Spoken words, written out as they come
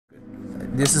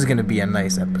this is gonna be a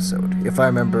nice episode. If I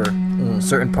remember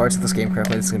certain parts of this game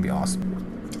correctly, this is gonna be awesome.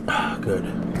 Good.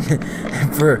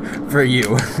 for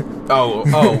you.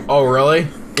 Oh, really?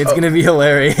 It's gonna be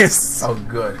hilarious. Oh,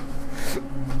 good.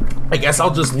 I guess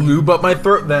I'll just lube up my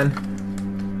throat then.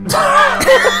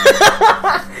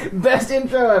 Best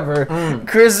intro ever.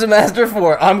 Chris Master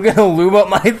 4. I'm gonna lube up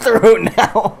my throat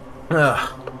now.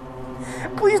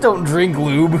 Please don't drink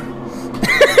lube.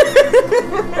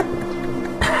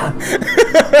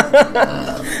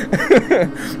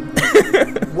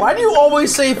 Why do you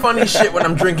always say funny shit when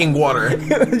I'm drinking water?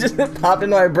 It just popped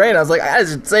into my brain. I was like, I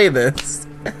should say this.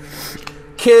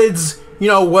 Kids, you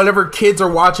know, whatever kids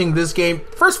are watching this game,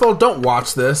 first of all, don't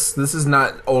watch this. This is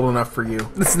not old enough for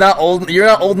you. It's not old. You're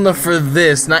not old enough for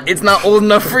this. It's not old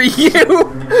enough for you.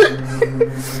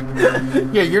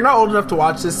 Yeah, you're not old enough to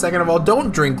watch this. Second of all,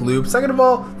 don't drink lube. Third of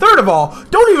all,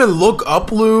 don't even look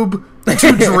up lube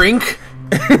to drink.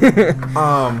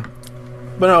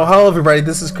 But no, hello everybody,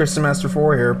 this is Kristen Master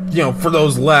 4 here. You know, for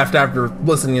those left after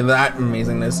listening to that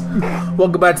amazingness.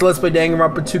 Welcome back to Let's Play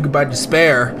DanganRonpa 2 Goodbye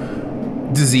Despair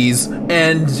Disease.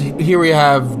 And here we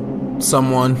have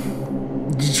someone.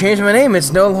 You changed my name.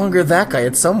 It's no longer that guy.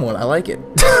 It's someone. I like it.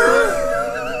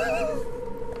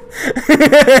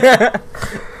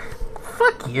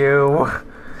 Fuck you.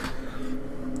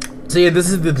 So yeah, this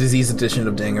is the disease edition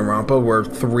of Danganronpa, where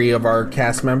 3 of our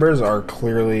cast members are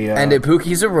clearly... and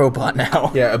Ibuki's a robot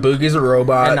now. Yeah, Ibuki's a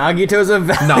robot. And Nagito's a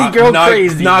valley girl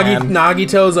crazy man.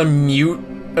 Nagito's a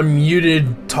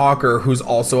muted talker who's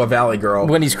also a valley girl.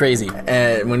 When he's crazy.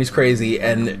 And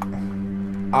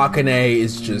Akane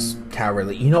is just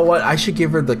cowardly. You know what? I should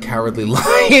give her the cowardly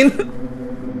line.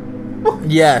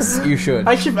 Yes, you should.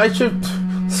 I should.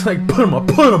 It's like, put him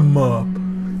up.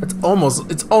 It's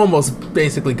almost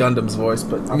basically Gundam's voice,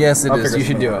 but yes, it is. You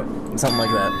should do it. Something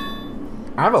like that.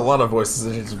 I have a lot of voices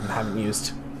that I just haven't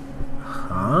used.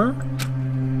 Huh?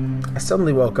 I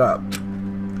suddenly woke up.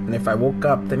 And if I woke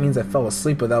up, that means I fell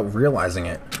asleep without realizing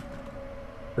it.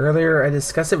 Earlier, I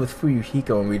discussed it with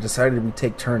Fuyuhiko and we decided we'd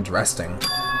take turns resting.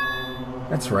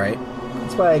 That's right.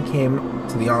 That's why I came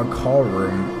to the on-call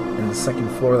room in the 2nd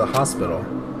floor of the hospital.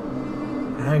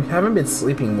 I haven't been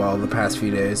sleeping well the past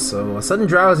few days, so a sudden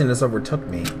drowsiness overtook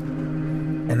me.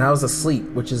 And I was asleep,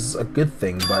 which is a good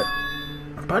thing, but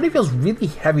my body feels really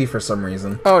heavy for some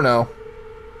reason. Oh no.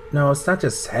 No, it's not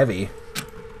just heavy.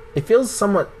 It feels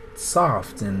somewhat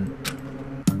soft and...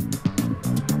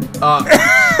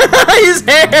 His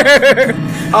hair!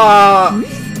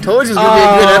 Told you it was gonna be a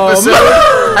good episode.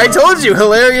 I told you,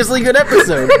 hilariously good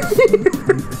episode.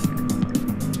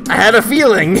 I had a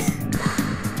feeling.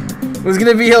 It was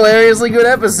gonna be a hilariously good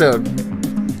episode.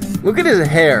 Look at his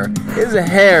hair. His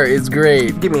hair is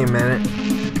great. Give me a minute.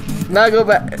 Now go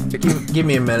back. Give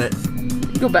me a minute.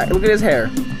 Go back. Look at his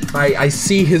hair. I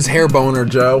see his hair boner,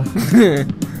 Joe.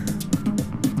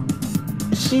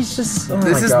 She's just. Oh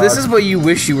my God. This is what you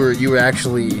wish you were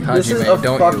actually Hajime, this is a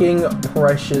don't fucking you?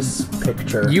 Precious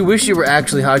picture. You wish you were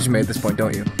actually Hajime at this point,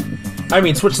 don't you? I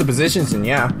mean, switch the positions and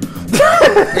yeah.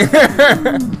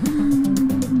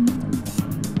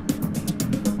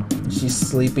 She's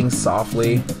sleeping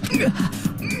softly.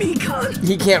 Mikan.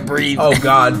 He can't breathe. Oh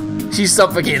God. She's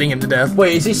suffocating him to death.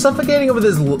 Wait, is he suffocating him with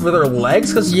her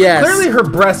legs? Because yes. Clearly her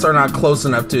breasts are not close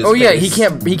enough to his face. Yeah, he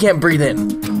can't breathe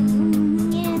in.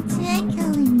 You're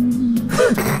tickling me.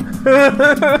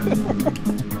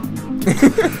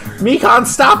 Mikan,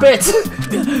 stop it!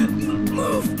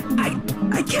 Move.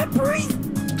 I can't breathe.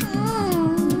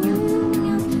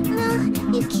 No,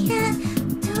 you can't.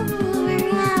 Don't move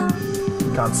around.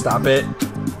 Mikan, stop it.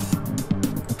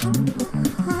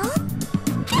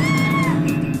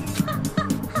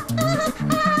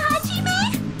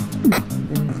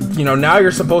 You know, now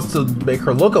you're supposed to make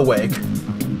her look awake.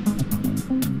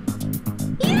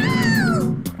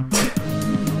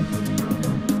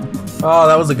 Oh,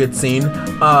 that was a good scene.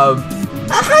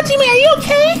 Hajime, are you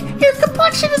okay? Your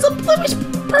complexion is a bluish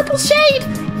purple shade.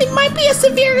 It might be a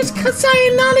severe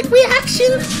cyanotic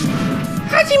reaction.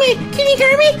 Hajime, can you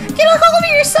hear me? Get a hold of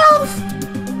yourself!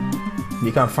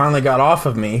 Mikan finally got off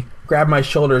of me, grabbed my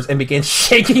shoulders, and began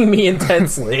shaking me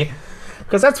intensely.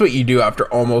 Because that's what you do after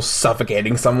almost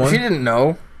suffocating someone. She didn't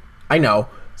know. I know.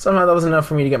 Somehow that was enough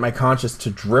for me to get my conscience to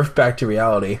drift back to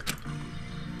reality.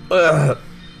 Ugh.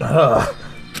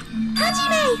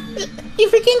 Hajime! You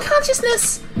regained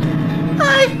consciousness!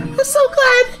 I'm so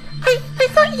glad! I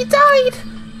thought you died!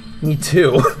 Me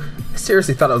too. I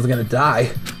seriously thought I was gonna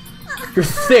die. Your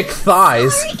thick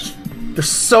thighs. Sorry. They're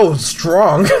so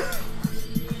strong.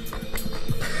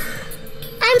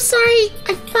 I'm sorry.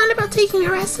 I thought about taking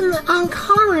a rest in the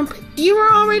on-call room, but you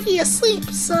were already asleep,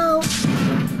 so...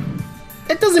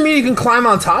 doesn't mean you can climb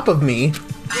on top of me.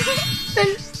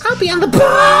 Then I'll be on the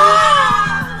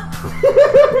bottom.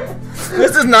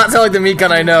 This does not sound like the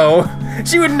Mikan I know.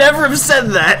 She would never have said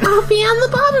that. I'll be on the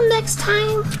bottom next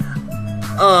time.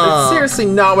 That's seriously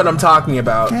not what I'm talking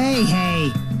about. Hey.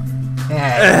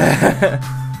 Hey.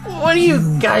 What are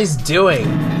you guys doing?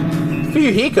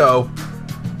 Fuyuhiko?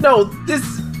 No,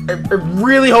 I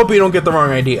really hope you don't get the wrong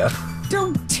idea.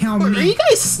 Don't tell Are me. you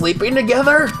guys sleeping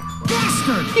together?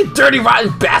 Bastard! You dirty,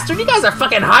 rotten bastard! You guys are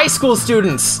fucking high school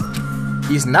students!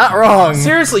 He's not wrong.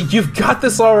 Seriously, you've got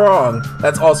this all wrong.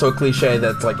 That's also a cliche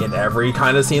that's like in every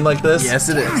kind of scene like this. Yes,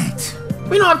 it is. Damn it.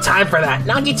 We don't have time for that.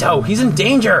 Nagito, he's in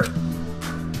danger.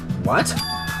 What?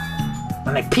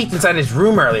 When I peeked inside his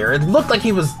room earlier, it looked like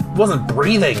he wasn't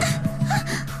breathing.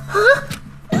 Huh?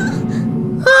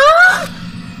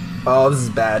 Oh, this is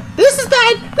bad. This is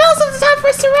bad. Now's not the time for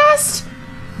us to rest.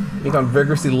 Mikan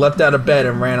vigorously leapt out of bed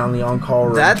and ran on the on-call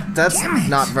room. That's Damn it.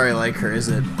 not very like her, is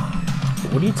it?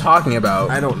 What are you talking about?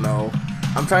 I don't know.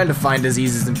 I'm trying to find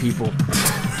diseases in people.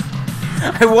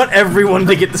 I want everyone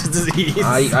to get this disease.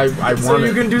 I want so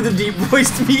you it. can do the deep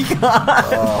voiced Mikan.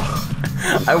 Oh.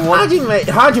 I want.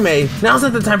 Hajime, now's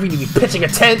not the time for you to be pitching a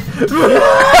tent.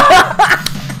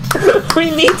 We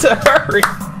need to hurry.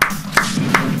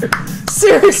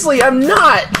 Seriously, I'm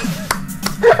not.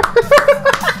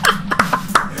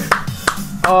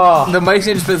 Oh, The mic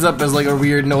just spins up as like a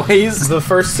weird noise. the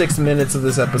first 6 minutes of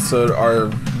this episode are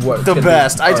what The can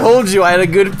best. I are- told you I had a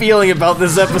good feeling about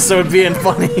this episode being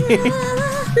funny.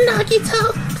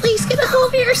 Nagito, please get a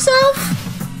hold of yourself.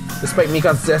 Despite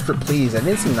Mikan's desperate pleas, I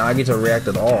didn't see Nagito react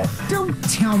at all. Don't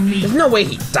tell me. There's no way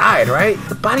he died, right?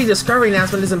 The body discovery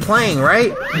announcement isn't playing,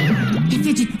 right?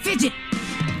 Fidget.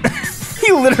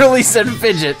 He literally said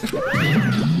fidget.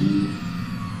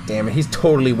 Damn it, he's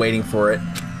totally waiting for it.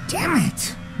 Damn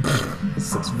it.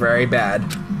 This looks very bad.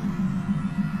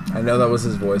 I know that was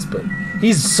his voice, but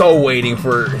he's so waiting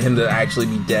for him to actually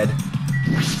be dead.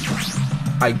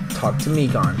 I talked to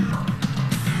Mikan.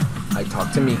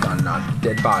 Not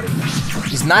dead body.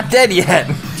 He's not dead yet.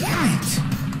 Damn it.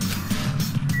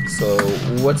 So,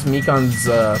 what's Mikan's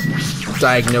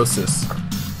diagnosis?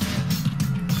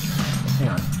 Hang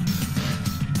on.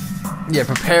 Yeah,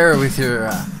 prepare with your.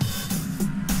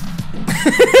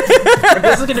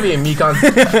 This is gonna be a Mikan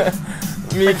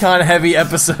heavy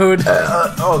episode.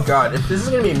 oh god, if this is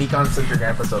gonna be a Mikan-centric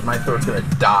episode, my throat's gonna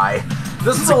die.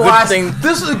 This is the good last thing.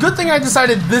 This is a good thing I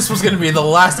decided this was gonna be the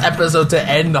last episode to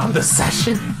end on this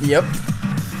session. Yep.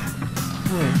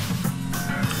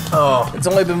 Oh, It's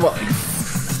only been what,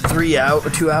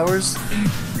 2 hours?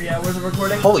 3 hours of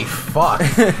recording. holy fuck.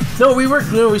 No, we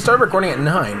started recording at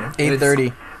 9.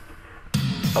 8:30.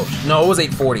 Oh no, it was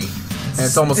 8:40. And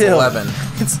it's almost Still, 11.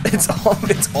 It's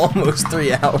almost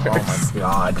 3 hours. Oh my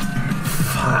god.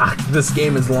 Fuck, this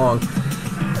game is long.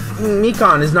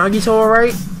 Mikan, is Nagito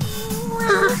alright?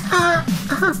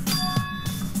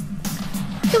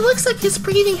 It looks like his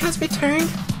breathing has returned.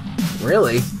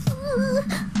 Really?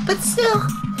 But still,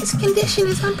 his condition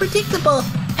is unpredictable,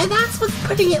 and that's what's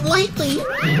putting it lightly.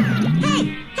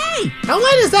 Hey. How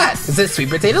light is that? Is it sweet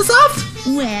potato soft?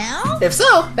 Well. If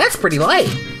so, that's pretty light.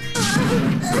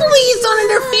 Please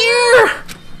don't interfere!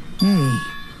 Hey.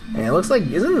 And it looks like,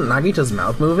 isn't Nagito's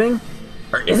mouth moving?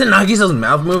 Or isn't Nagito's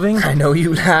mouth moving? I know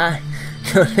you lie.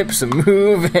 Your lips are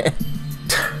moving.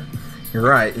 You're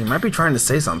right, he might be trying to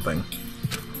say something.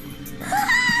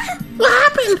 What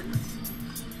happened?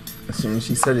 As soon as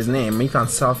she said his name, Mikan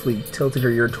softly tilted her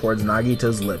ear towards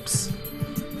Nagito's lips.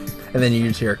 And then you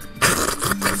just hear...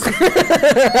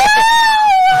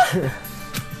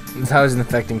 That's how it's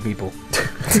infecting people.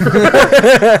 It's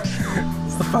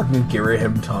the fucking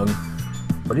Girahim tongue.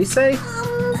 What did he say?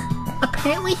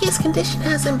 Apparently his condition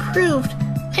has improved,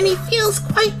 and he feels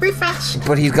quite refreshed.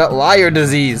 But he's got liar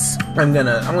disease. I'm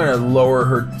gonna lower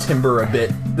her timbre a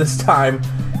bit this time,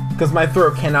 because my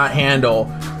throat cannot handle.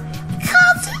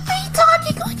 Constantly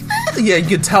talking like this. Yeah, you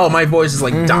can tell my voice is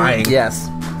like dying. Yes.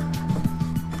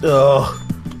 Ugh.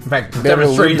 In fact, the Better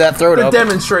lube that throat the up.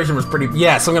 demonstration was pretty.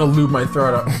 Yes, I'm gonna lube my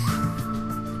throat up.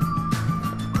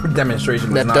 The demonstration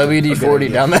was That not a good WD-40 idea.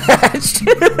 down the hatch.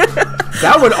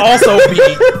 That would also be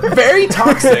very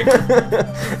toxic.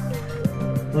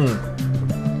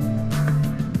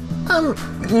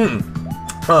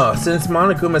 Since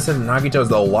Monokuma said Nagito has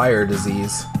the liar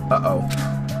disease,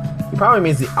 he probably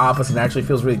means the opposite and actually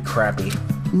feels really crappy.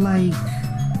 Like.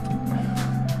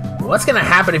 What's gonna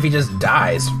happen if he just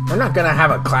dies? We're not gonna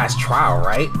have a class trial,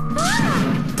 right?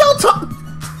 Don't talk.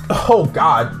 Oh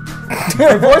god.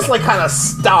 My voice like kind of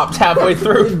stopped halfway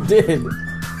through. It did.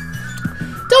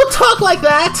 Don't talk like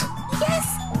that. Yes.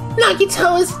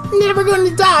 Nagito is never going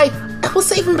to die. I will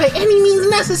save him by any means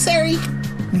necessary.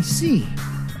 I see.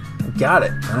 Got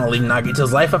it. And I'll leave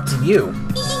Nagito's life up to you.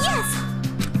 Yes.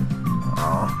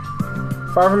 Aw.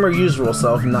 Far from her usual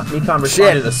self, Mikan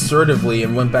responded assertively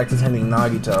and went back to tending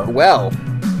Nagito. Well,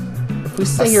 If we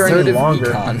stay here any assertive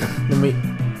longer, Mikan. then we...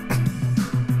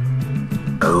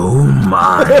 Oh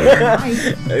my.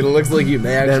 It looks like you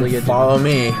may actually Then get. follow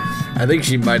me. I think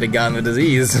she might have gotten the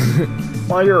disease.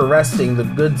 While you're resting, the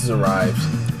goods arrived.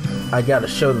 I gotta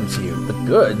show them to you. The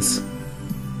goods?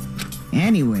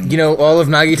 Anyway. You know, all of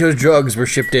Nagito's drugs were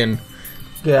shipped in.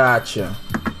 Gotcha.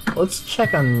 Let's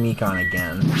check on Mikan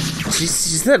again. She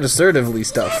said assertively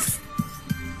stuff.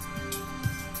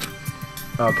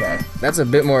 Okay. That's a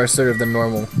bit more assertive than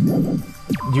normal.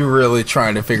 You're really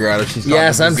trying to figure out if she's got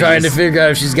Yes, the I'm trying to disease. figure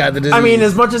out if she's got the disease. I mean,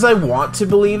 as much as I want to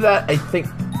believe that, I think...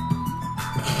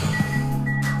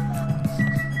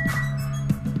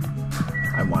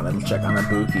 I wanted to check on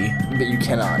Ibuki. but you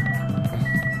cannot.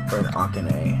 Or an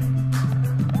Akane.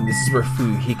 And this is where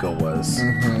Fuyuhiko was.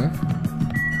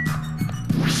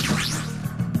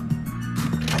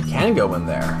 I can go in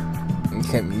there.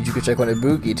 You could check on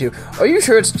Ibuki too. Are you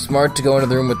sure it's smart to go into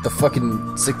the room with the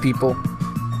fucking sick people?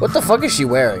 What the fuck is she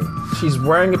wearing? She's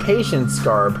wearing a patient's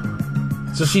garb.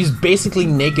 So she's basically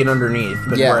naked underneath,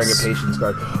 but Yes. wearing a patient's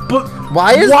garb. But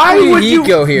Why is would you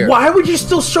Fuyuhiko here? Why would you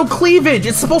still show cleavage?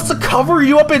 It's supposed to cover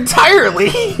you up entirely.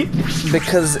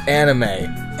 Because anime.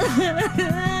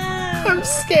 I'm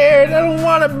scared. I don't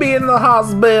want to be in the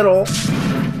hospital.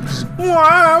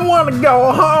 Why? I want to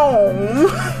go home.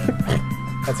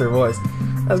 That's her voice.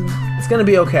 It's gonna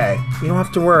be okay. You don't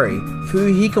have to worry.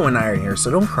 Fuyuhiko and I are here, so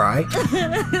don't cry.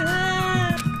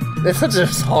 That's such a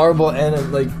horrible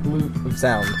loop of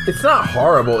sound. It's not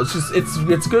horrible. It's just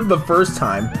it's good the first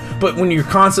time, but when you're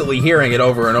constantly hearing it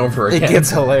over and over It again, gets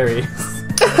hilarious.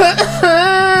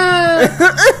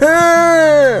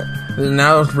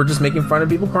 now we're just making fun of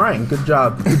people crying. Good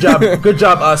job. Good job. Good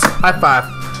job, us. High five.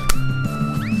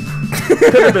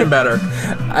 Could have been better.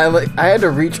 I had to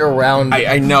reach around.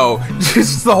 I know.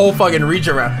 Just the whole fucking reach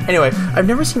around. Anyway, I've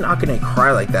never seen Akane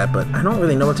cry like that, but I don't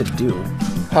really know what to do.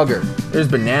 Hug her. There's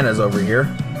bananas over here.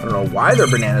 I don't know why there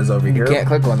are bananas over here, Can't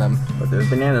click on them. but there's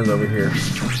bananas over here.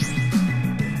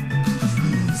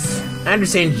 I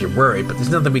understand you're worried, but there's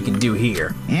nothing we can do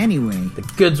here. Anyway. The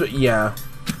goods, yeah,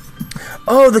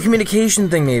 Oh, the communication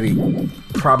thing, maybe.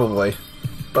 probably.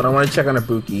 But I want to check on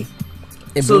Ibuki.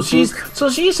 Ibuki? So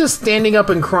she's just standing up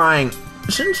and crying.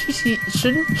 Shouldn't she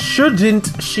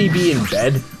be in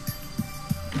bed?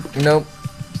 Nope.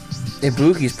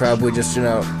 Ibuki's probably just,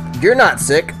 you're not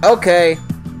sick. Okay.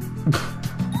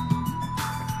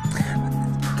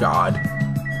 God.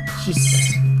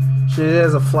 She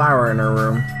has a flower in her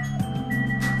room.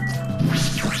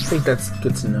 I think that's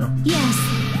good to know. Yes.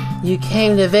 You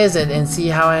came to visit and see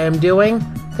how I am doing?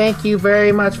 Thank you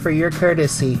very much for your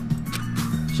courtesy.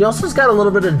 She also's got a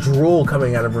little bit of drool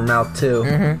coming out of her mouth too.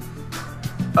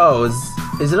 Oh,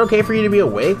 is it okay for you to be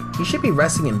awake? You should be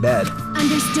resting in bed.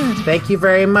 Understood. Thank you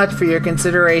very much for your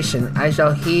consideration. I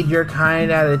shall heed your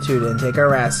kind attitude and take a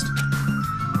rest.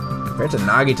 Compared to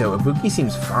Nagito, Ibuki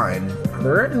seems fine. Are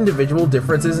there individual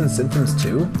differences in symptoms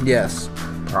too? Yes.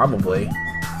 Probably.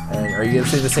 And are you gonna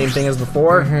say the same thing as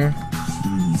before?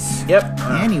 Jeez. Yep.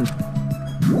 Anyway.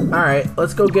 Alright,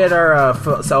 let's go get our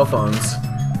cell phones.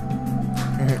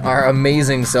 Our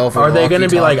amazing cell phone. Are they gonna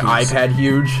be like walkie-talkies. iPad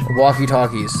huge?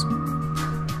 Walkie-talkies.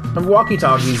 And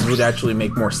walkie-talkies would actually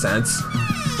make more sense,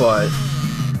 but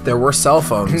there were cell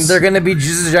phones. They're gonna be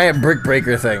just a giant brick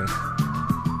breaker thing.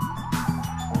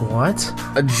 What?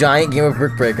 A giant game of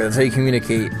brick breaker. That's how you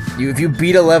communicate. If you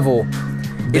beat a level,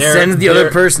 it There- sends the other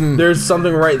there- person. There's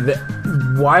something right there.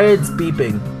 Why it's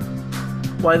beeping?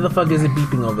 Why the fuck is it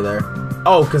beeping over there?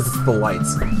 Oh, because it's the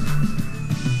lights.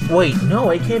 Wait, no,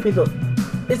 it can't be the...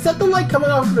 Is that the light coming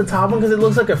off the top one? Because it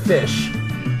looks like a fish.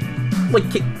 Like,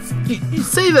 you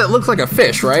say that it looks like a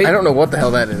fish, right? I don't know what the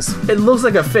hell that is. It looks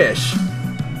like a fish.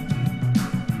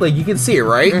 Like, you can see it,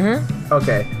 right? Mm-hmm.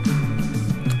 Okay.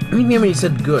 I mean, when you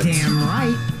said goods. Damn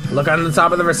right. Look on the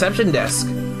top of the reception desk.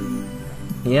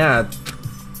 Yeah.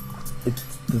 It's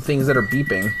the things that are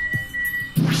beeping.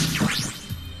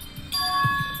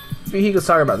 Fuyuhiko's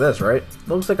talking about this, right?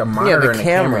 Looks like a monitor and a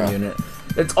camera unit.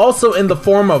 It's also in the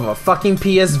form of a fucking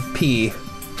PSP.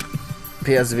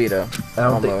 PS Vita. I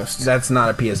don't Almost. think that's not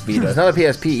a PS It's Vita. not a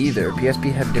PSP either.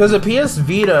 PSP had Because a PS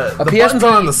Vita, the PSP buttons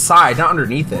are on the side, not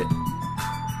underneath it.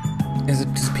 Is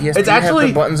it? Does PSP It's actually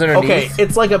have the buttons underneath? okay.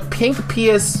 It's like a pink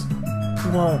PS.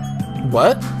 Well,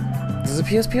 what? Does the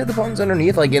PSP have the buttons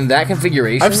underneath? Like in that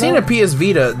configuration? I've seen though? a PS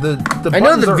Vita. The I know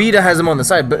buttons the are- Vita has them on the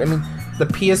side, but I mean, The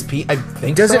PSP, I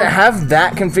think. Does so. it have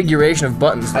that configuration of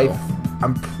buttons though?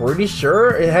 I'm pretty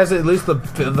sure it has at least the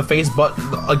face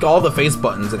button, like all the face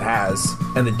buttons it has,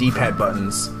 and the D-pad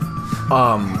buttons.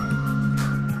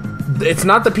 It's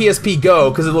not the PSP Go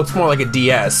because it looks more like a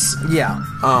DS. Yeah.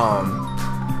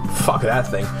 Fuck that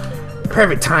thing.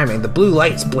 Perfect timing. The blue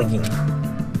light's blinking.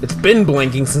 It's been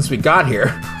blinking since we got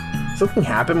here. Does something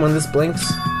happen when this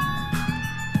blinks?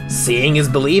 Seeing is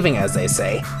believing, as they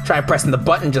say. Try pressing the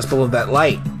button just below that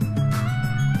light.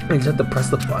 You just have to press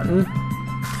the button.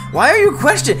 Why are you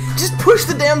questioning? Just push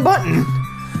the damn button.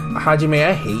 Hajime,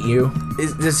 I hate you.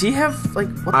 Does he have like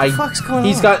what the fuck's going on?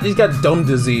 He's got dumb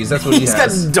disease. That's what he has.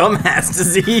 He's got dumbass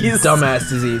disease. Dumbass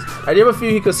disease. I do have a few.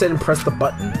 He could sit and press the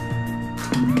button.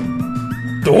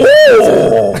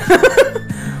 Oh!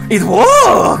 It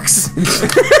works.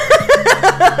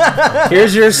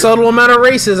 Here's your subtle amount of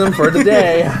racism for the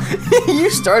day. You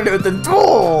started with the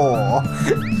door.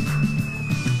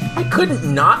 I couldn't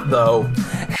not though.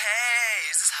 Hey,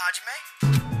 is this Hajime?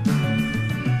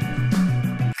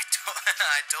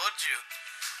 I told you.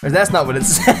 Or that's not what it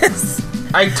says.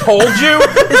 I told you?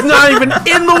 It's not even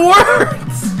in the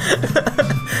words!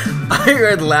 I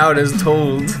read loud as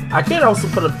told. I could also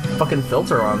put a fucking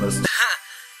filter on this.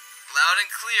 Loud and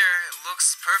clear, it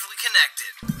looks perfectly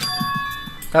connected.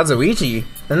 Kazuichi.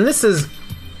 And this is...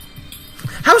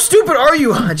 How stupid are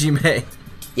you, Hajime?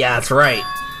 Yeah, that's right.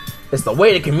 It's the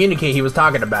way to communicate he was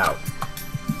talking about. Alright!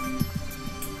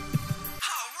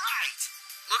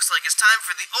 Looks like it's time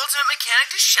for the ultimate mechanic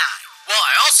to shine. Well,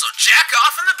 I also jack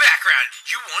off in the background, and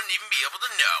you won't even be able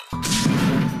to know.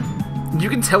 You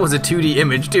can tell it's a 2D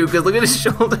image, too, because look at his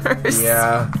shoulders.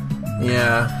 Yeah,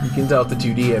 you can tell it's a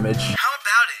 2D image. How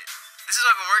about it? This is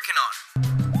what I've been working on.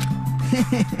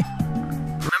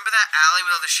 Remember that alley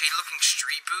with all the shady-looking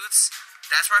street booths?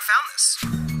 That's where I found this.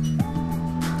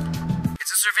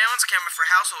 It's a surveillance camera for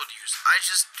household use. I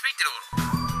just tweaked it a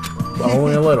little.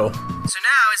 Only a little. So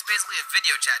now it's basically a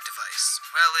video chat device.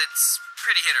 Well, it's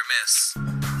pretty hit or miss.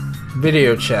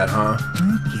 Video chat, huh? I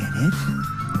get it.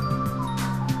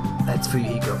 That's for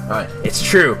you, Hiko. Alright, it's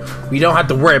true. We don't have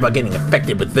to worry about getting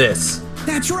affected with this.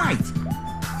 That's right.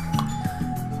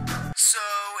 So,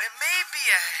 it may be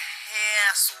a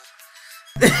hassle.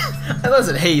 I thought it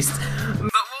said haste. But we'll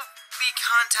be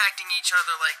contacting each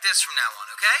other like this from now on,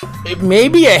 okay? It may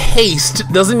be a haste.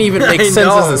 Doesn't even make I sense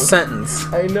know. as a sentence.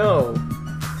 I know. This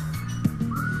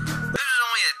was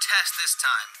only a test this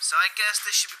time, so I guess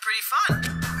this should be pretty fun.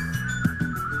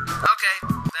 Okay,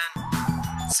 then.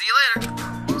 See you later.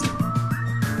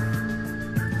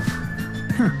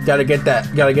 Gotta get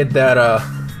that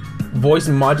voice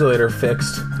modulator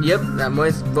fixed. Yep, that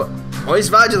moist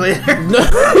modulator.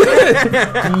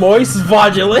 Moist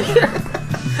modulator.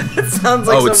 It sounds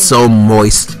like so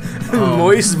moist.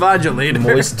 moist modulator.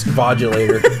 Moist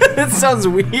modulator. That sounds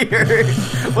weird.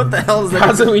 What the hell is that?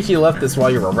 Kazuichi left this while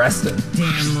you were arrested.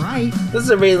 Damn right. The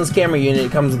surveillance camera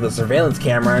unit comes with a surveillance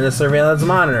camera and a surveillance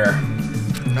monitor.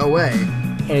 No way.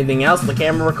 Anything else the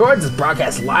camera records is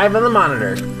broadcast live on the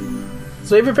monitor.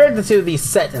 So he prepared the two of these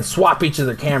set and swap each of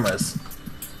their cameras.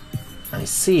 I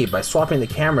see, by swapping the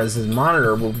cameras, his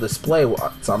monitor will display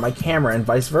what's on my camera and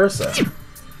vice versa.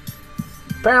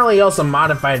 Apparently he also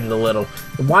modified it a little,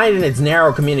 widened its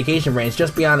narrow communication range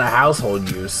just beyond a household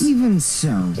use. Even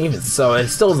so. Even so, it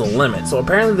still has a limit, so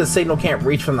apparently the signal can't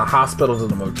reach from the hospital to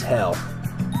the motel.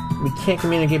 We can't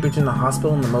communicate between the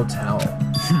hospital and the motel.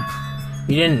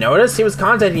 You didn't notice? He was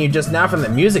contacting you just now from the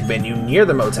music venue near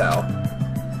the motel.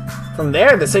 From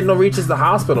there, the signal reaches the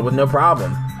hospital with no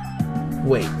problem.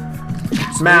 Wait.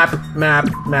 Map.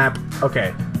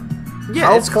 Okay. Yeah,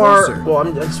 How it's far? closer. Well,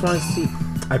 I just want to see.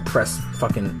 I pressed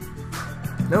fucking.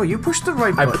 No, you pushed the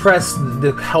right I button. pressed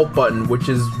the help button, which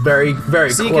is very, very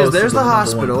See, close. because there's to the number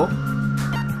hospital.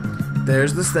 one.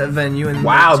 There's the venue, and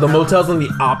Wow, the motel's on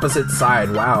the opposite side.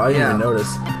 Wow, I didn't even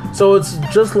notice. So it's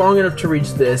just long enough to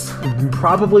reach this.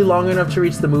 Probably long enough to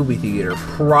reach the movie theater.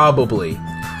 Probably.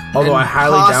 Although I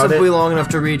highly doubt it. Possibly long enough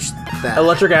to reach that.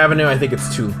 Electric Avenue, I think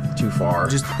it's too far.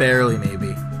 Just barely,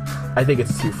 maybe. I think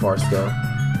it's too far still.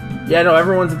 Yeah, no,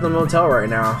 everyone's at the motel right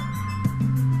now.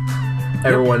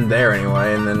 Everyone there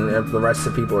anyway, and then the rest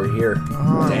of the people are here.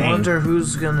 Oh, Dang. I wonder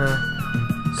who's gonna.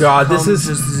 God, this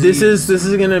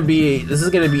is gonna be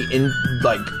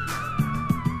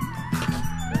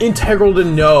integral to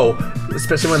know,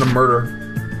 especially when the murder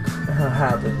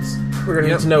happens. We're gonna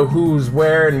need to know who's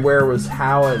where and where was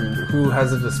how and who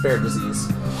has a despair disease.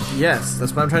 Yes,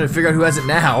 that's why I'm trying to figure out who has it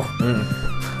now.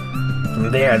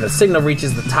 From there, the signal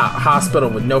reaches the top hospital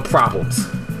with no problems.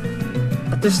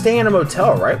 But They're staying in a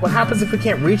motel, right? What happens if we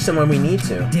can't reach them when we need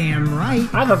to? Damn right.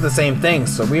 I thought the same thing,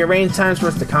 so we arranged times for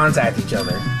us to contact each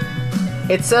other.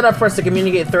 It's set up for us to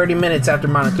communicate 30 minutes after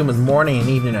Monokuma's morning and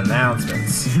evening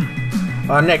announcements.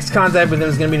 Our next contact with him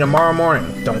is going to be tomorrow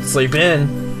morning. Don't sleep in.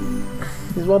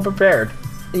 He's well prepared.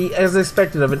 He, as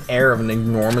expected, of an heir of an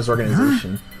enormous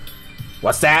organization.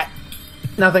 What's that?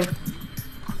 Nothing.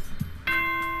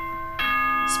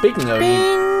 Speaking of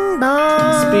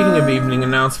evening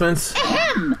announcements.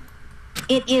 Ahem!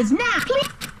 It is now.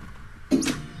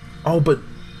 Oh, but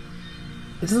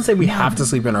it doesn't say we have to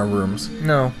sleep in our rooms.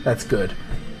 No. That's good.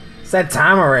 It's that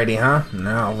time already, huh?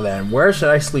 Now then, where should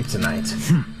I sleep tonight?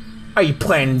 Are you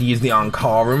planning to use the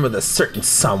on-call room with a certain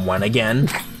someone again?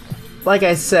 Like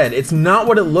I said, it's not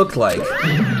what it looked like.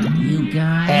 You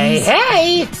guys.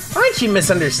 Hey! Aren't you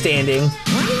misunderstanding?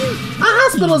 A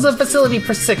hospital is a facility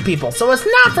for sick people, so it's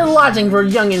not for lodging for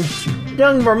young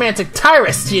romantic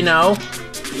tyrists, you know?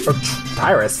 Or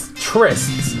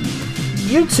trysts.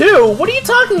 You too? What are you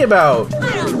talking about?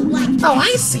 Oh,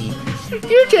 I see.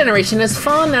 Your generation has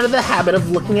fallen out of the habit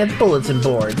of looking at bulletin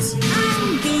boards.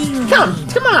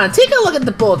 Come on, take a look at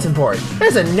the bulletin board.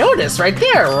 There's a notice right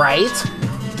there, right?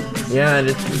 Yeah,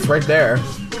 it's right there.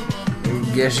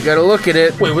 Guess you gotta look at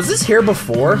it. Wait, was this here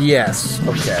before? Yes.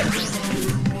 Okay.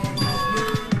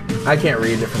 I can't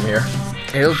read it from here.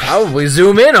 It'll probably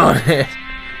zoom in on it.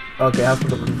 Okay,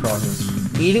 hospital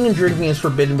precautions. Eating and drinking is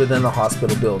forbidden within the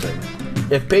hospital building.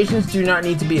 If patients do not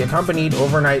need to be accompanied,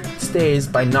 overnight stays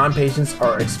by non-patients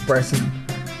are expressly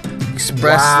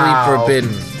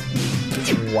forbidden.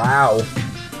 Wow.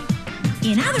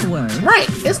 In other words. Right,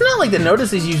 it's not like the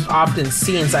notices you often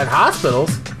see inside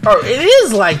hospitals. Or it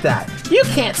is like that. You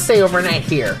can't stay overnight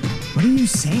here. What are you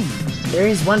saying? There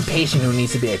is one patient who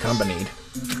needs to be accompanied.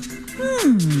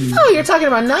 Oh, you're talking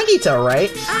about Nagito,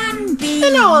 right?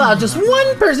 Then I'll allow just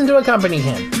one person to accompany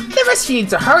him. The rest of you need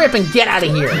to hurry up and get out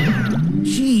of here.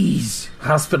 Jeez.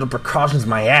 Hospital precautions,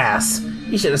 my ass.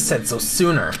 You should have said so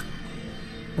sooner.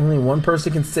 Only one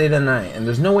person can stay the night, and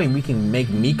there's no way we can make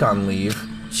Mikan leave.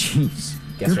 Jeez.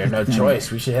 Guess we have no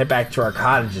choice. We should head back to our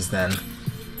cottages then.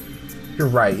 You're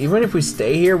right. Even if we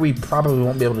stay here, we probably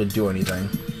won't be able to do anything.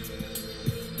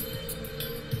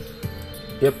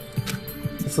 Yep.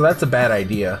 So that's a bad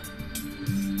idea.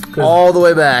 All the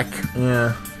way back.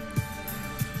 Yeah.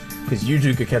 Because you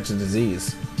two could catch a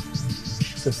disease.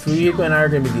 So Fuyuko and I are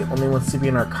going to be the only ones sleeping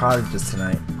in our cottages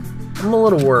tonight. I'm a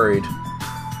little worried.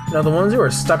 Now, the ones who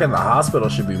are stuck in the hospital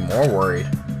should be more worried.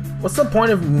 What's the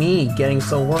point of me getting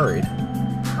so worried?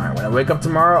 Alright, when I wake up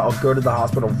tomorrow, I'll go to the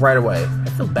hospital right away. I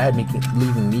feel bad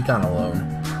leaving Mikan alone.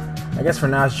 I guess for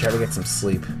now I should try to get some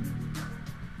sleep.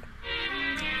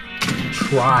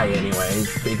 Try, anyway.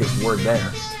 Biggest word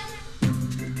there.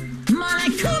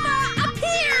 Monokuma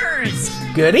appears!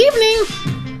 Good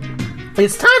evening!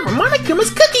 It's time for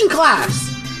Monokuma's cooking class!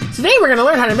 Today we're gonna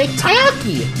learn how to make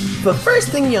taiyaki. The first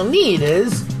thing you'll need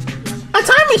is a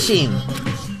time machine.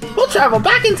 We'll travel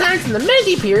back in time to the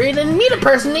Meiji period and meet a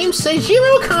person named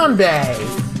Seijiro Kanbei.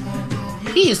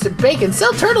 He used to bake and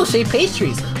sell turtle-shaped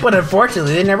pastries, but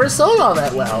unfortunately they never sold all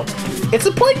that well. It's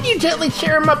important you gently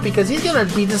cheer him up because he's gonna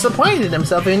be disappointed in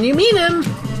himself when you meet him.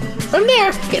 From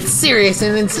there, get serious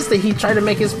and insist that he try to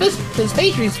make his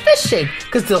pastries fish-shaped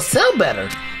because they'll sell better.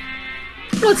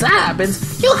 Once that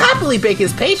happens, he'll happily bake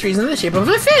his pastries in the shape of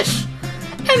a fish.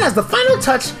 And as the final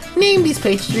touch, name these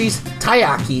pastries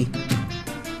taiyaki.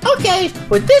 Okay,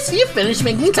 with this, you've finished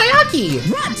making taiyaki.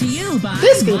 Brought to you by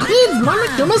This concludes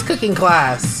Monokuma's cooking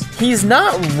class. He's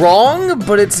not wrong,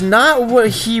 but it's not what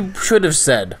he should have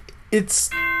said. It's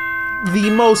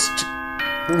the most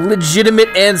legitimate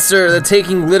answer that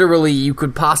taking literally you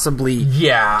could possibly.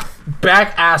 Yeah,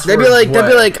 back ass. That'd be like,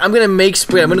 I'm gonna make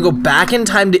spaghetti. I'm gonna go back in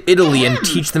time to Italy and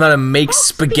teach them how to make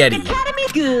spaghetti,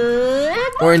 Good.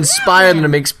 or inspire them to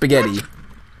make spaghetti.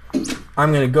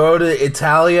 I'm gonna go to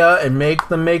Italia and make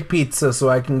them make pizza so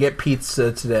I can get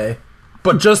pizza today,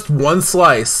 but just one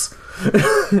slice.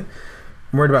 I'm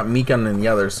worried about Mikan and the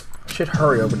others. I should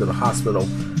hurry over to the hospital.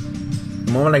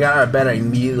 The moment I got out of bed, I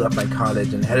immediately left my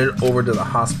cottage and headed over to the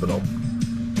hospital.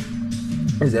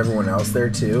 Is everyone else there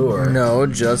too, or No,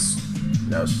 just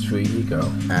sweet Hiko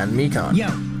and Mikan. Yo.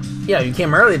 Yeah, you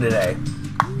came early today.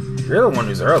 You're the one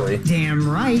who's early. Damn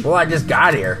right. Well, I just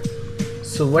got here.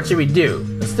 So what should we do?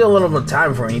 There's still a little bit of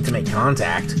time before we need to make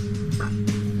contact.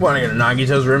 Want to go to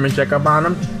Nagito's room and check up on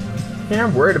him? Yeah,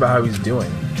 I'm worried about how he's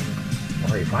doing.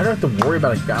 Wait, why do I have to worry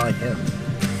about a guy like him?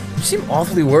 You seem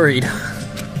awfully worried.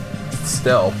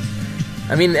 Still.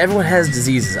 I mean, everyone has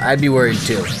diseases. I'd be worried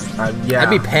too. Yeah. I'd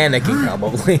be panicking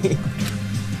probably.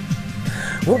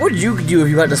 What would you do if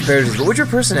you got despair disease? What would your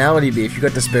personality be if you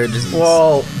got despair disease?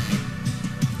 Well,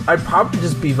 I'd probably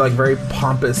just be like very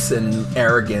pompous and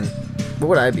arrogant. What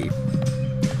would I be?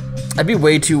 I'd be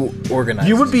way too organized.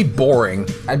 You would be boring.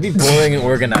 I'd be boring and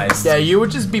organized. Yeah, you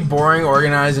would just be boring,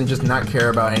 organized, and just not care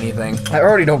about anything. I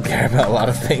already don't care about a lot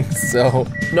of things, so...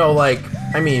 No, like,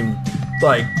 I mean,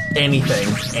 like, anything.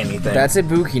 That's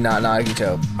Ibuki, not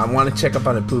Nagito. I want to check up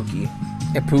on Ibuki.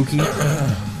 Ibuki?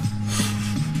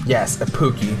 Yes,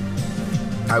 Ibuki.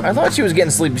 I thought she was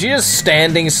getting sleep. She just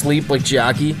standing asleep like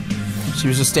Chiaki She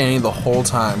was just standing the whole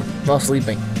time. while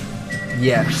sleeping.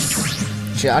 Yes.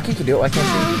 Chiaki can do it, why can't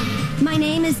she? My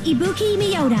name is Ibuki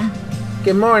Miyota.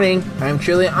 Good morning. I am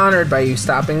truly honored by you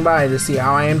stopping by to see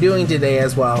how I am doing today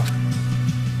as well.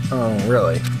 Oh,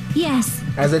 really? Yes.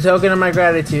 As a token of my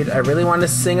gratitude, I really want to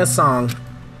sing a song.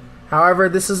 However,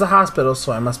 this is a hospital,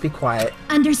 so I must be quiet.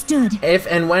 Understood. If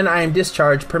and when I am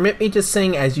discharged, permit me to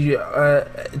sing as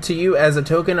to you as a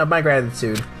token of my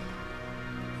gratitude.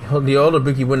 The old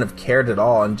Ibuki wouldn't have cared at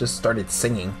all and just started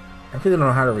singing. I really don't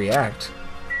know how to react.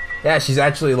 Yeah, she's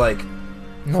actually like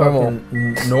Normal.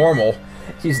 Normal.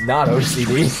 She's not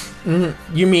OCD.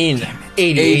 You mean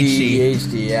ADHD?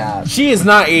 ADHD, yeah. She is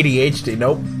not ADHD.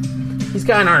 Nope. These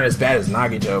guys aren't as bad as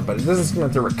Nagito, but it doesn't seem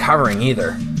like they're recovering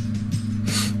either.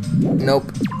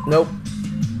 Nope. Nope.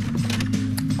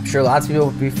 I'm sure lots of people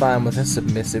would be fine with a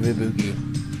submissive Ibuki.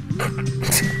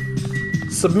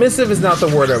 Submissive is not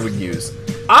the word I would use.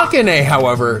 Akane,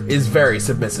 however, is very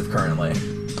submissive currently.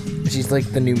 She's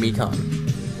like the new Mikan.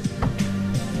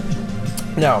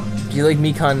 No, Do you like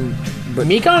Mikan? But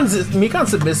Mikan's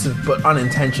submissive, but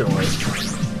unintentionally.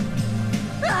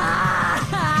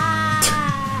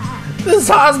 This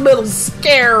hospital's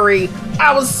scary.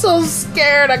 I was so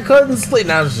scared I couldn't sleep.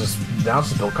 Now it's just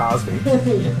Bill Cosby.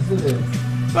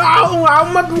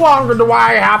 How much longer do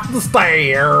I have to stay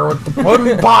here with the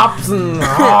pudding pops and?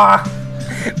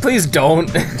 please don't.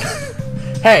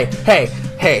 Hey!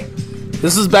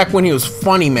 This is back when he was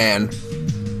funny man,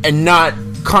 and not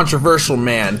controversial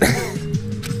man.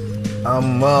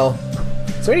 Well,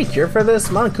 is there any cure for this?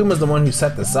 Monokuma's the one who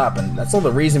set this up, and that's all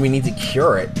the reason we need to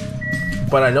cure it.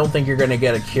 But I don't think you're gonna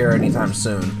get a cure anytime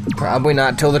soon. Probably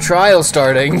not till the trial's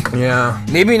starting. Yeah.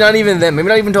 Maybe not even then. Maybe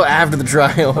not even till after the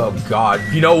trial. Oh god.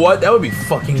 You know what? That would be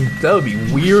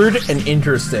weird and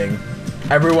interesting.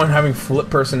 Everyone having flip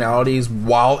personalities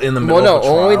while in the middle of the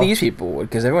trial. Only these people would,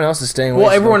 because everyone else is staying away.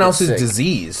 Well, everyone else is sick.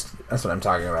 diseased. That's what I'm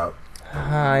talking about.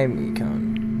 Hi, Mikan.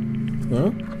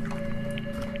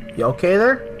 You okay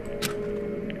there?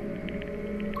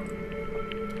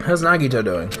 How's Nagito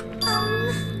doing?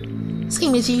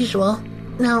 Same as usual.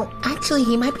 No, actually,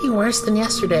 he might be worse than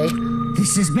yesterday.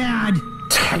 This is bad.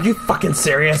 Are you fucking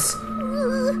serious?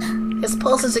 His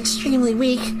pulse is extremely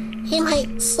weak. He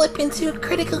might slip into a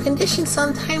critical condition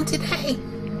sometime today.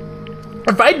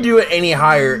 If I do it any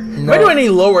higher, if I do it any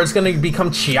lower, it's gonna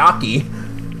become Chiaki.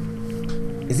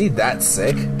 Is he that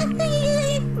sick?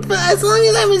 But as long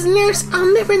as I'm his nurse,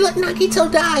 I'll never let Nagito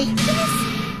die.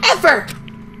 Ever!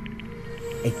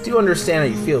 I do understand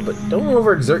how you feel, but don't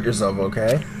overexert yourself,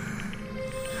 okay?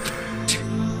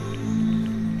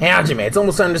 Hey, Hajime, it's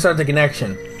almost time to start the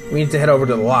connection. We need to head over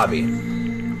to the lobby.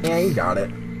 Yeah, you got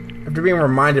it. After being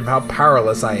reminded of how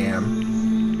powerless I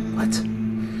am. What?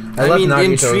 I mean,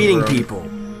 in Nagito's treating room. people.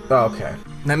 Oh, okay.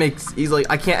 That makes... He's like,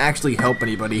 I can't actually help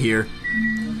anybody here.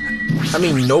 I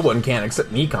mean, no one can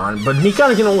except Mikan, but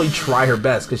Mikan can only try her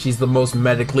best because she's the most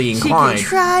medically inclined. She can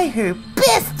try her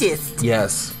bestest.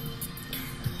 Yes.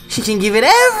 She can give it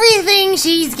everything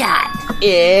she's got.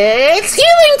 It's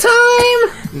healing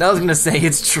time! And I was gonna say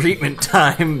it's treatment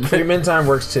time. Treatment time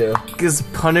works too. Because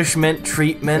punishment,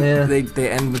 treatment, Yeah. they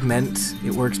end with ment.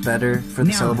 It works better for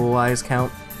the No. syllable-wise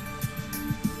count.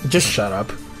 Just shut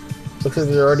up. Looks like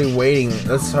they're already waiting.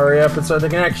 Let's hurry up and start the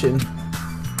connection.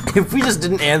 If we just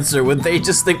didn't answer, would they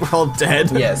just think we're all dead?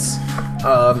 Yes.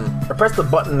 I pressed the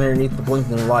button underneath the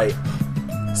blinking light.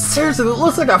 Seriously, it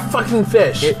looks like a fucking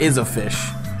fish. It is a fish.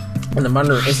 And the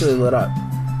monitor instantly lit up.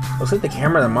 Looks like the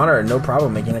camera and the monitor had no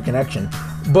problem making a connection.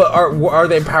 But are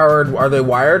they powered? Are they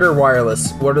wired or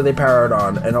wireless? What are they powered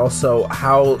on? And also,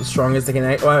 how strong is the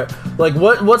connect? Like,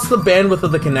 what's the bandwidth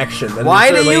of the connection? And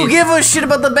Why do you give a shit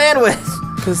about the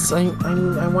bandwidth? Because I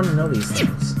want to know these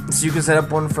things. So you can set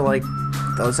up one for, like,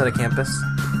 the other side of campus?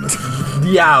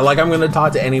 Yeah, like I'm gonna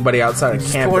talk to anybody outside of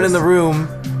campus. One in the room.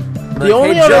 The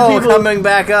only hey, other Joe, people coming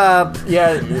back up.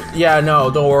 Yeah, no,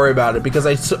 don't worry about it because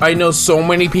I know so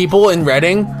many people in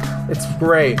Reading. It's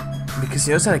great. Because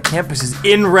the other side of campus is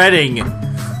in Reading.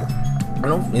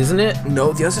 Isn't it?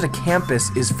 No, the other side of campus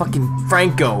is fucking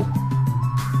Franco.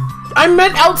 I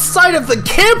meant outside of the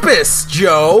campus,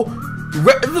 Joe.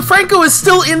 The Franco is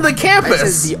still in the I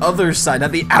campus. said the other side,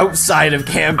 not the outside of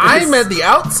campus. I'm at the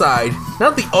outside,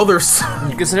 not the other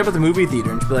side. You can set up at the movie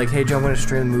theater and just be like, hey, Joe, I'm going to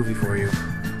stream the movie for you.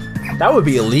 That would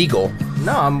be illegal.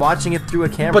 No, I'm watching it through a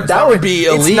camera. But that would be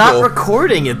illegal. It's not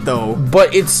recording it, though.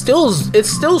 But it's still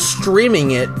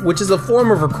streaming it, which is a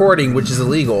form of recording, which is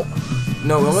illegal.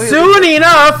 No, Soon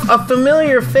enough, a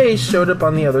familiar face showed up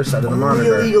on the other side of the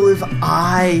monitor. illegal if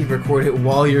I record it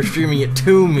while you're streaming it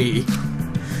to me.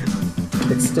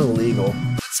 It's still illegal.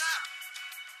 What's up?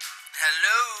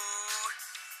 Hello?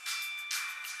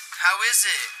 How is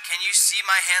it? Can you see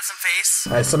my handsome face?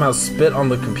 I somehow spit on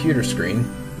the computer screen.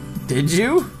 Did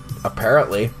you?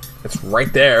 Apparently. It's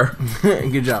right there.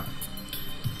 Good job.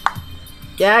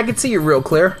 Yeah, I can see you real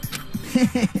clear. We're good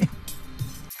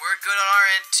on our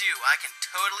end too. I can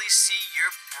totally see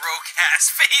your broke-ass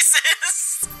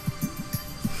faces.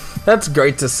 That's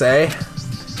great to say.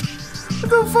 What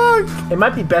the fuck? It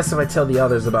might be best if I tell the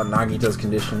others about Nagito's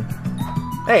condition.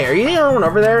 Hey, are you the only one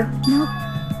over there? No,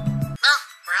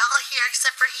 we're all here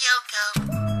except for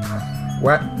Hyoko.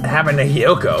 What happened to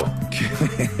Hyoko?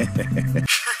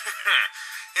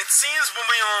 It seems when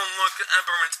we all look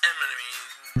aberrant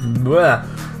enemies. Blah.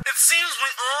 It seems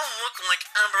we all look like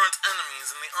aberrant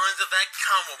enemies in the eyes of that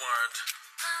coward.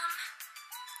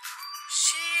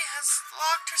 She has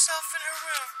locked herself in her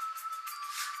room.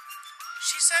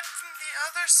 She said from the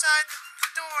other side of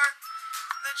the door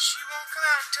that she won't come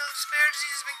out until the spare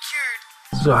disease has been cured.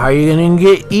 So how are you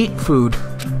gonna eat food?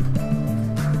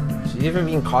 She's even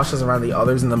being cautious around the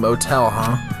others in the motel,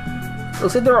 huh?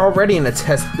 Looks like they're already in a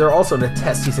test. They're also in a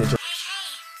testy situation.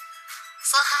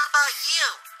 So how about you?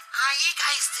 How are you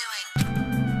guys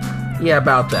doing? Yeah,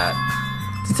 about that.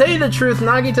 To tell you the truth,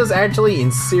 Nagito's actually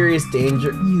in serious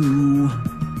danger. You.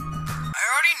 I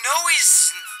already know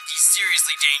he's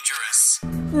seriously dangerous.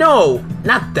 No,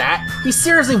 not that. He's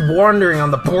seriously wandering on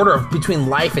the border between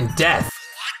life and death.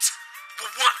 What?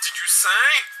 But what did you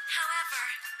say? However,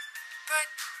 But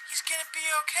he's gonna be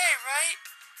okay, right?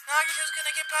 Nagito's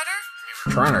gonna get better?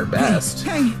 We're trying our best.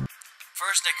 Hey,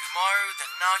 First Nekumaru,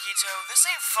 then Nagito. This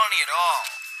ain't funny at all.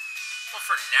 Well,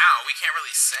 for now, we can't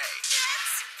really say.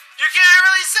 You can't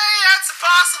really say that's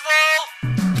impossible!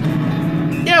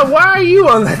 Yeah, why are you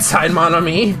on that side, mon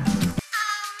ami?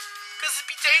 Because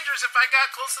it'd be dangerous if I got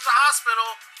close to the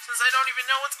hospital, since I don't even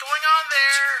know what's going on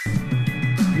there.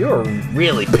 You're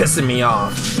really pissing me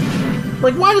off.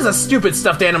 Like, why does a stupid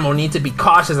stuffed animal need to be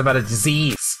cautious about a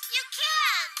disease? you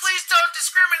can't. Please don't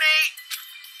discriminate!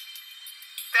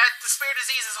 That despair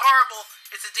disease is horrible.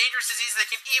 It's a dangerous disease that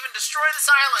can even destroy this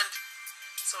island.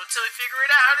 So until we figure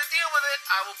it out how to deal with it,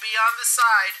 I will be on this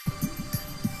side.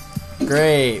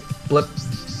 Great. Blip.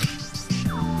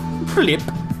 Flip.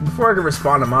 Before I could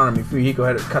respond to Monami, Fuyuhiko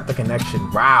had to cut the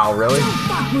connection. Wow, really?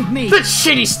 fuck with me. That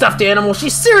shitty stuffed animal, she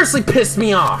seriously pissed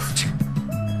me off!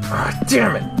 Ah,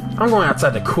 damn it. I'm going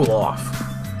outside to cool off.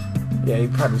 Yeah, he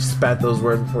probably spat those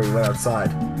words before he went outside.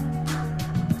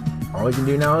 All we can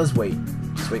do now is wait.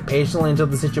 Just wait patiently until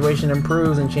the situation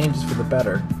improves and changes for the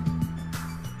better.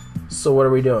 So what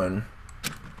are we doing?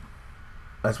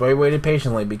 That's why we waited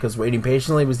patiently, because waiting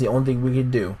patiently was the only thing we could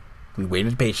do. We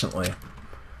waited patiently.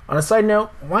 On a side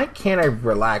note, why can't I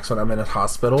relax when I'm in a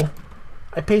hospital?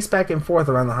 I paced back and forth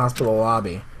around the hospital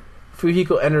lobby.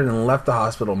 Fuyuhiko entered and left the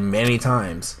hospital many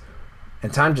times,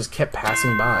 and time just kept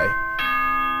passing by.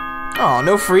 Oh,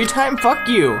 no free time? Fuck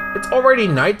you. It's already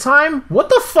nighttime? What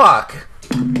the fuck?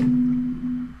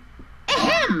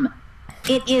 Ahem!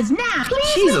 It is now.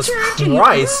 Please Jesus return to your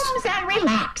Christ. rooms and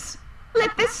relax.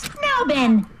 Let the snow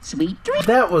bin. Sweet dreams.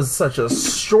 That was such a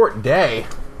short day.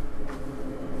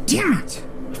 Damn it.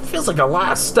 It feels like a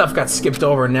lot of stuff got skipped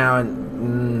over now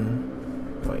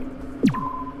and... wait.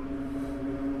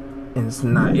 It's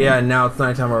not... yeah, now it's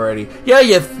nighttime already. Yeah,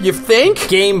 you think?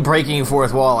 Game breaking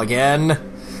fourth wall again.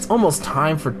 It's almost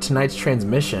time for tonight's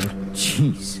transmission.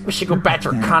 Jeez. We should go back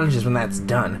to our cottages when that's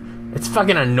done. It's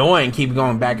fucking annoying keep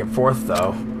going back and forth,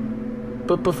 though.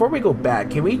 But before we go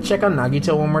back, can we check on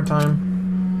Nagito one more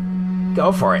time?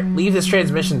 Go for it. Leave this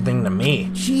transmission thing to me.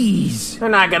 Jeez. They're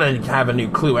not gonna have a new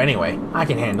clue anyway. I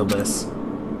can handle this.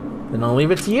 Then I'll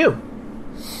leave it to you.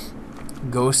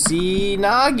 Go see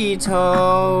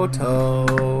Nagito.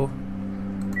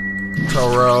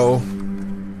 Toro.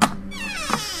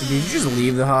 Did you just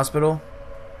leave the hospital?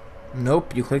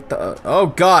 Nope, you clicked the... oh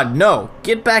god, no!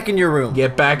 Get back in your room.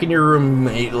 Get back in your room,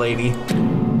 mate lady.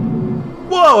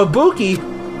 Whoa, Ibuki!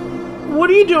 What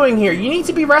are you doing here? You need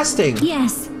to be resting.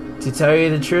 Yes. To tell you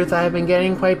the truth, I have been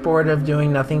getting quite bored of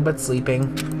doing nothing but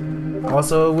sleeping.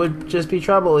 Also, it would just be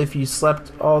trouble if you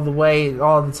slept all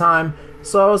the time,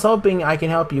 so I was hoping I can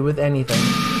help you with anything.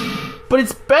 But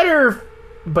it's better.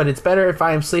 But it's better if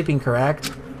I am sleeping,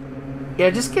 correct? Yeah,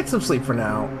 just get some sleep for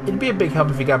now. It'd be a big help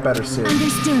if you got better soon.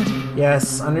 Understood.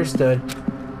 Yes, understood.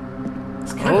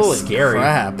 It's kind of scary.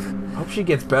 Crap. Hope she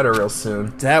gets better real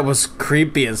soon. That was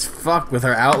creepy as fuck with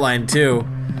her outline too.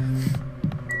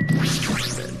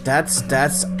 That's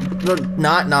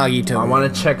not Nagito. I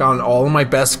want to check on all of my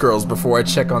best girls before I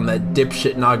check on that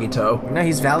dipshit Nagito. No,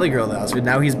 he's Valley Girl now, so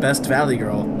now he's best Valley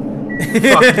Girl.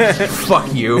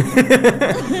 Fuck you.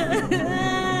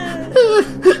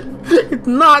 It's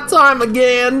night time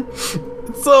again.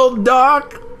 It's so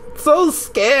dark. So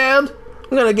scared.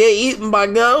 I'm gonna get eaten by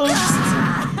ghosts.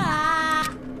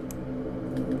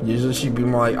 Usually she'd be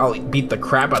more like, I'll beat the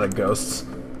crap out of ghosts.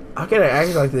 Akane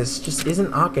acting like this just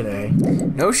isn't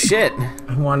Akane. No shit.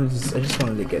 I just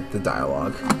wanted to get the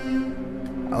dialogue.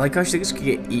 I like how she thinks she could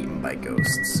get eaten by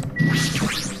ghosts.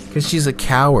 Because she's a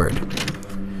coward.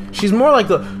 She's more like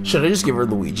the... Should I just give her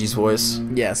Luigi's voice?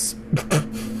 Yes.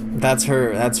 That's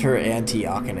her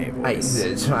anti-Akane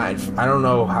voice. I don't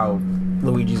know how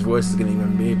Luigi's voice is gonna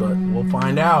even be, but we'll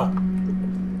find out.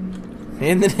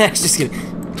 In the next, just kidding.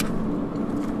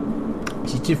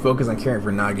 She's too focused on caring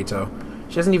for Nagito.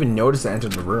 She hasn't even noticed I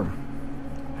entered the room.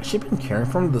 Has she been caring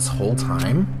for him this whole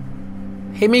time?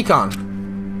 Hey, Mikan.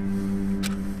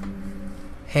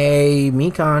 Hey,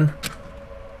 Mikan.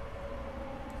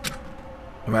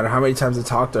 No matter how many times I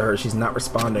talk to her, she's not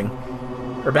responding.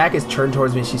 Her back is turned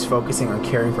towards me. She's focusing on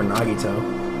caring for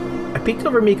Nagito. I peeked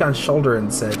over Mikan's shoulder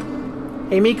and said,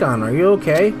 "Hey, Mikan, are you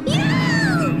okay?"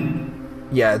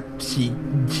 Yeah, she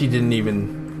didn't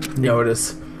even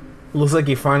notice. Looks like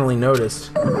he finally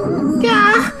noticed.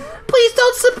 Gah! Please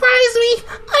don't surprise me!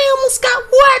 I almost got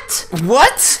wet!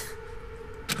 What?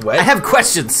 What? I have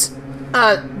questions.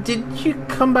 Did you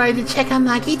come by to check on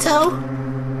Nagito?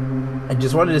 I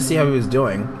just wanted to see how he was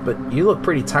doing, but you look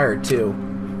pretty tired too.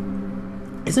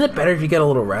 Isn't it better if you get a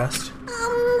little rest?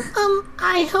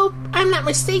 I hope I'm not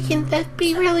mistaken. That'd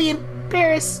be really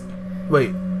embarrassing.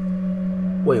 Wait,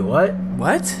 what?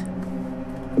 What?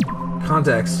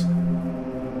 Context.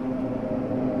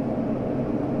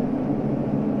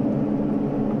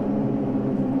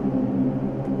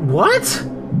 What?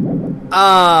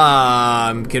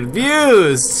 I'm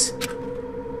confused.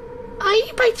 Are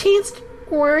you by chance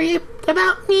worried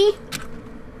about me?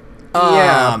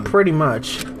 Yeah, pretty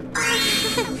much.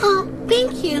 Oh,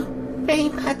 thank you very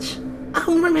much.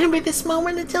 I'll remember this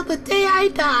moment until the day I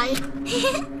die.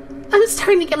 I'm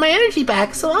starting to get my energy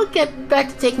back, so I'll get back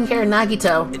to taking care of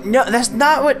Nagito. No, that's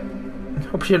not what. I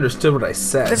hope she understood what I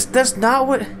said. That's not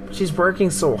what. She's working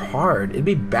so hard. It'd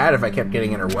be bad if I kept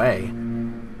getting in her way.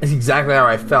 That's exactly how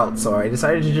I felt, so I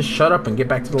decided to just shut up and get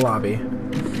back to the lobby.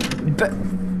 But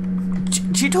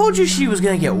she told you she was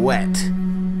gonna get wet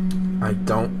I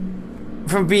don't...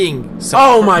 from being.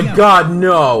 Oh my god,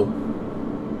 no!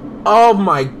 Oh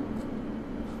my...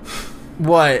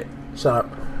 What? Shut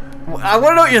up. I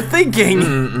want to know what you're thinking.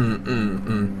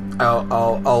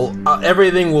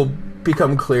 Everything will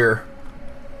become clear.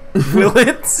 Will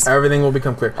it? Everything will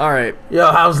become clear. All right.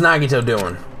 Yo, how's Nagito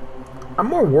doing? I'm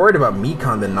more worried about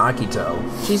Mikan than Nagito.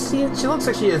 She looks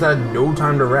like she has had no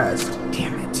time to rest.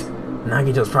 Damn it.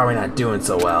 Nagito's probably not doing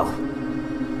so well.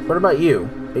 What about you?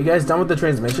 Are you guys done with the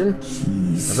transmission?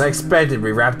 Jeez. As I expected,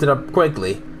 we wrapped it up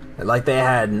quickly. Like they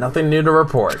had nothing new to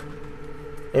report.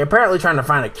 They're apparently trying to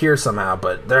find a cure somehow,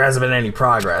 but there hasn't been any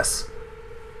progress.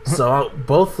 So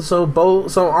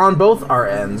on both our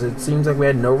ends, it seems like we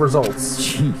had no results.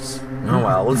 Jeez. Oh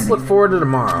well, let's look forward to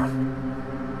tomorrow.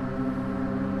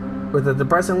 With a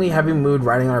depressingly heavy mood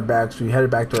riding on our backs, we headed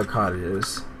back to our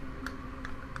cottages.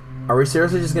 Are we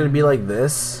seriously just gonna be like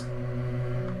this?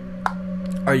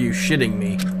 Are you shitting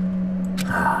me?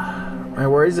 My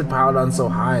worries have piled on so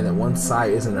high that one sigh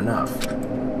isn't enough.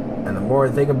 And the more I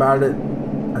think about it,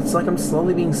 it's like I'm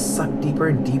slowly being sucked deeper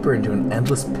and deeper into an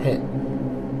endless pit.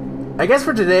 I guess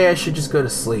for today I should just go to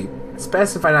sleep. It's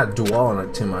best if I not dwell on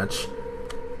it too much.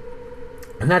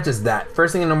 And not just that,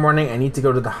 first thing in the morning I need to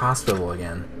go to the hospital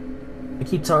again. I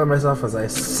keep telling myself as I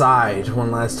sighed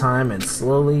one last time and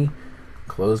slowly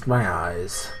closed my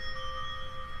eyes.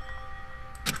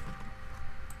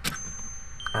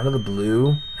 Out of the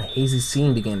blue, a hazy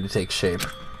scene began to take shape.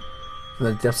 From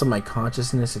the depths of my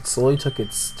consciousness, it slowly took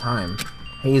its time,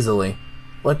 hazily,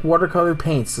 like watercolor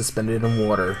paint suspended in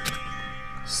water.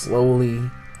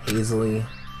 Slowly, hazily.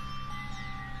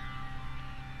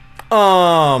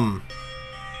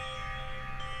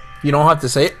 You don't have to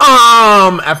say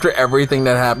after everything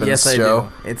that happens. Yes, I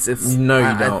Joe. do. It's no,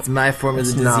 you don't. It's my form of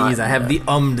the disease. not. I have the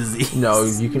disease. No,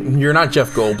 you can. You're not Jeff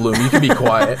Goldblum. You can be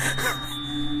quiet.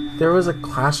 There was a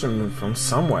classroom from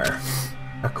somewhere.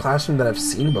 A classroom that I've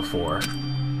seen before.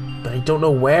 But I don't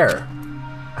know where.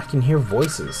 I can hear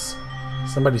voices.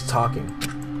 Somebody's talking.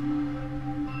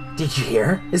 Did you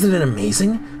hear? Isn't it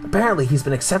amazing? Apparently he's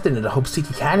been accepted into Hope's Peak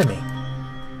Academy.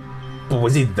 But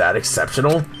was he that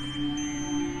exceptional?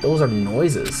 Those are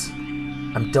noises.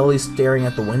 I'm dully staring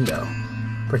at the window,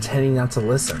 pretending not to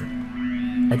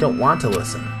listen. I don't want to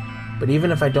listen, but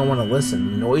even if I don't want to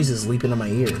listen, noises leap into my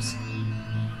ears.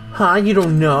 Huh? You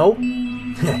don't know?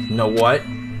 Know what?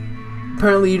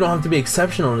 Apparently you don't have to be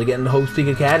exceptional to get into Hope's Peak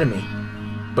Academy.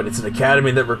 But it's an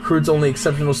academy that recruits only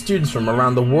exceptional students from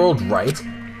around the world, right?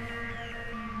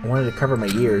 I wanted to cover my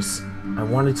ears. I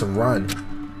wanted to run.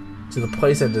 To the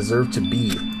place I deserve to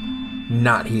be.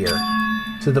 Not here.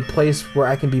 To the place where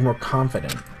I can be more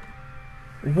confident.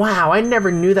 Wow, I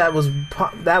never knew that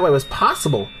way was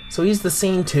possible. So he's the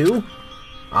same too?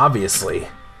 Obviously.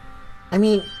 I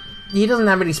mean, he doesn't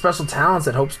have any special talents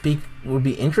that Hope's Peak would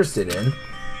be interested in.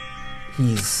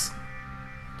 He's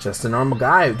just a normal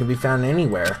guy who can be found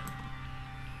anywhere.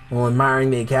 Well,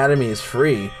 admiring the academy is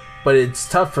free, but it's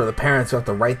tough for the parents who have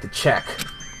to write the check.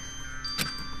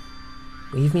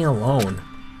 Leave me alone.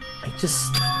 I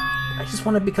just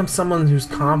want to become someone who's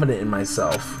confident in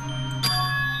myself.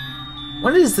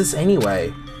 What is this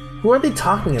anyway? Who are they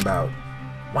talking about?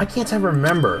 Why can't I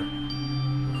remember?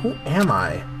 Who am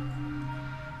I?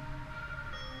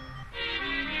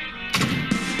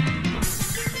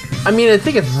 I mean, I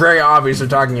think it's very obvious they're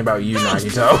talking about you,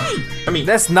 Nagito. I mean,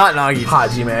 That's not Nagito.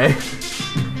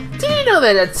 Hajime. Did you know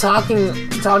that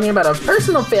talking about a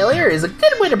personal failure is a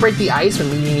good way to break the ice when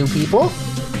meeting new people?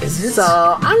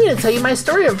 So, I'm going to tell you my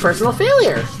story of personal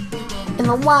failure. In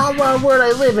the wild, wild world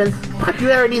I live in,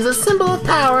 popularity is a symbol of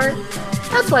power.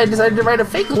 That's why I decided to write a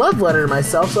fake love letter to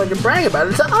myself so I could brag about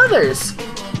it to others.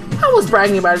 I was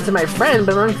bragging about it to my friend,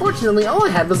 but unfortunately all I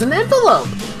had was an envelope.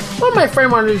 When my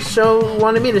friend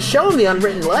wanted me to show him the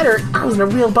unwritten letter, I was in a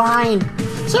real bind.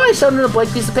 So I showed him a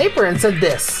blank piece of paper and said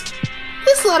this.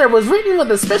 This letter was written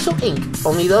with a special ink.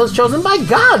 Only those chosen by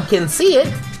God can see it.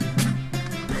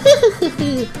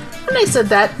 When I said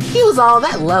that, he was all,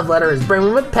 that love letter is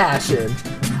brimming with passion.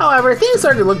 However, things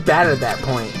started to look bad at that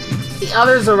point. The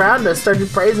others around us started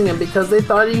praising him because they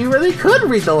thought he really could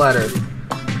read the letter.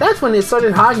 That's when he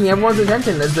started hogging everyone's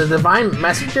attention as the divine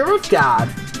messenger of God.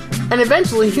 And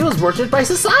eventually he was worshipped by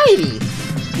society.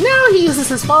 Now he uses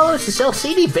his followers to sell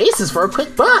shady faces for a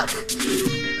quick buck.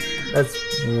 That's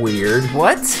weird.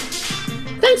 What?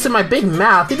 Thanks to my big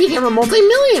mouth, he became a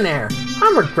multi-millionaire.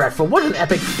 I'm regretful. What an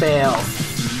epic fail.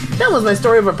 That was my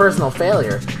story of a personal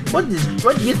failure. What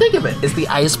did you think of it? Is the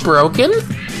ice broken?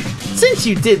 Since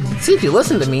you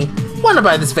listened to me, wanna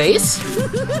buy this vase?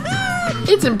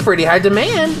 It's in pretty high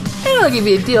demand, and I'll give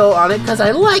you a deal on it because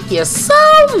I like you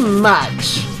so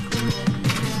much.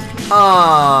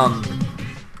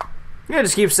 Yeah,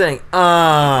 just keep saying,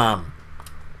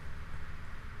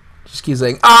 Just keep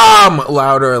saying,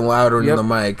 louder and louder into the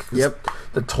mic. Yep.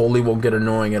 That totally won't get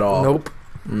annoying at all. Nope.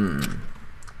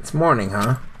 It's morning,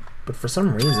 huh? But for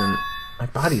some reason, my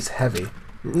body's heavy.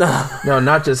 No. No,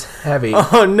 not just heavy.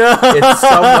 Oh no! It's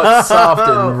somewhat soft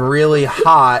and really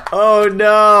hot. Oh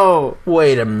no!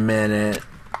 Wait a minute.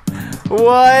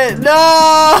 What? No!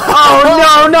 Oh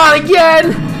no, not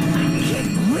again! I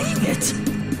can't believe it.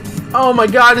 Oh my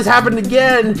god, this happened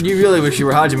again! You really wish you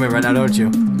were Hajime right now, don't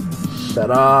you?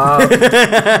 Shut up.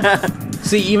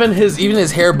 See, even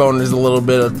his hair bone is a little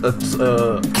bit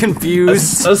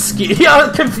Confused.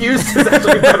 Yeah, confused is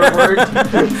actually a better word.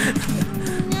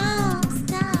 No,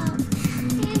 stop.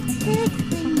 It's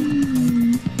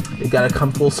tickling. You gotta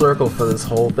come full circle for this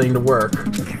whole thing to work.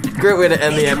 Great way to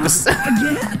end the episode.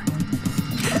 Again.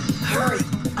 Hurry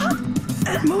up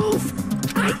and move.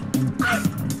 I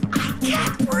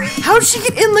can't breathe. How'd she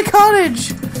get in the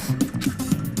cottage?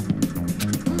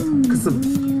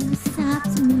 You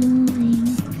stopped moving.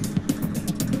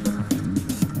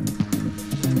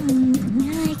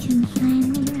 Now I can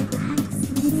finally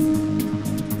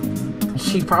relax.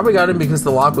 She probably got in because the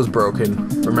lock was broken.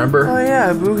 Remember? Oh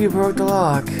yeah, Boogie broke the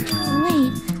lock.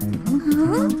 Wait.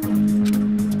 Huh?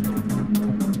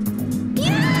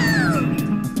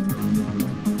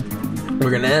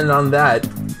 We're gonna end on that.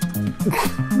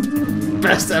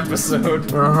 Best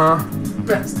episode. Uh-huh.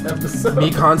 Best episode.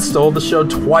 Mikan stole the show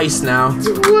twice now.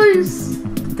 Twice.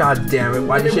 God damn it,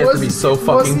 why did she have to be so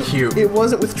fucking cute? It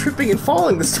wasn't with tripping and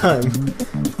falling this time.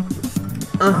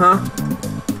 Uh-huh.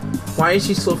 Why is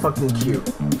she so fucking cute?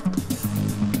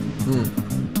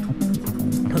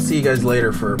 I'll see you guys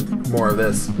later for more of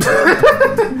this. Boy!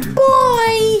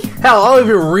 Hell, I'll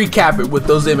even recap it with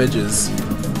those images.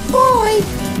 Boy!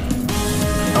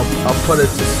 I'll put it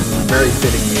to some very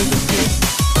fitting music too.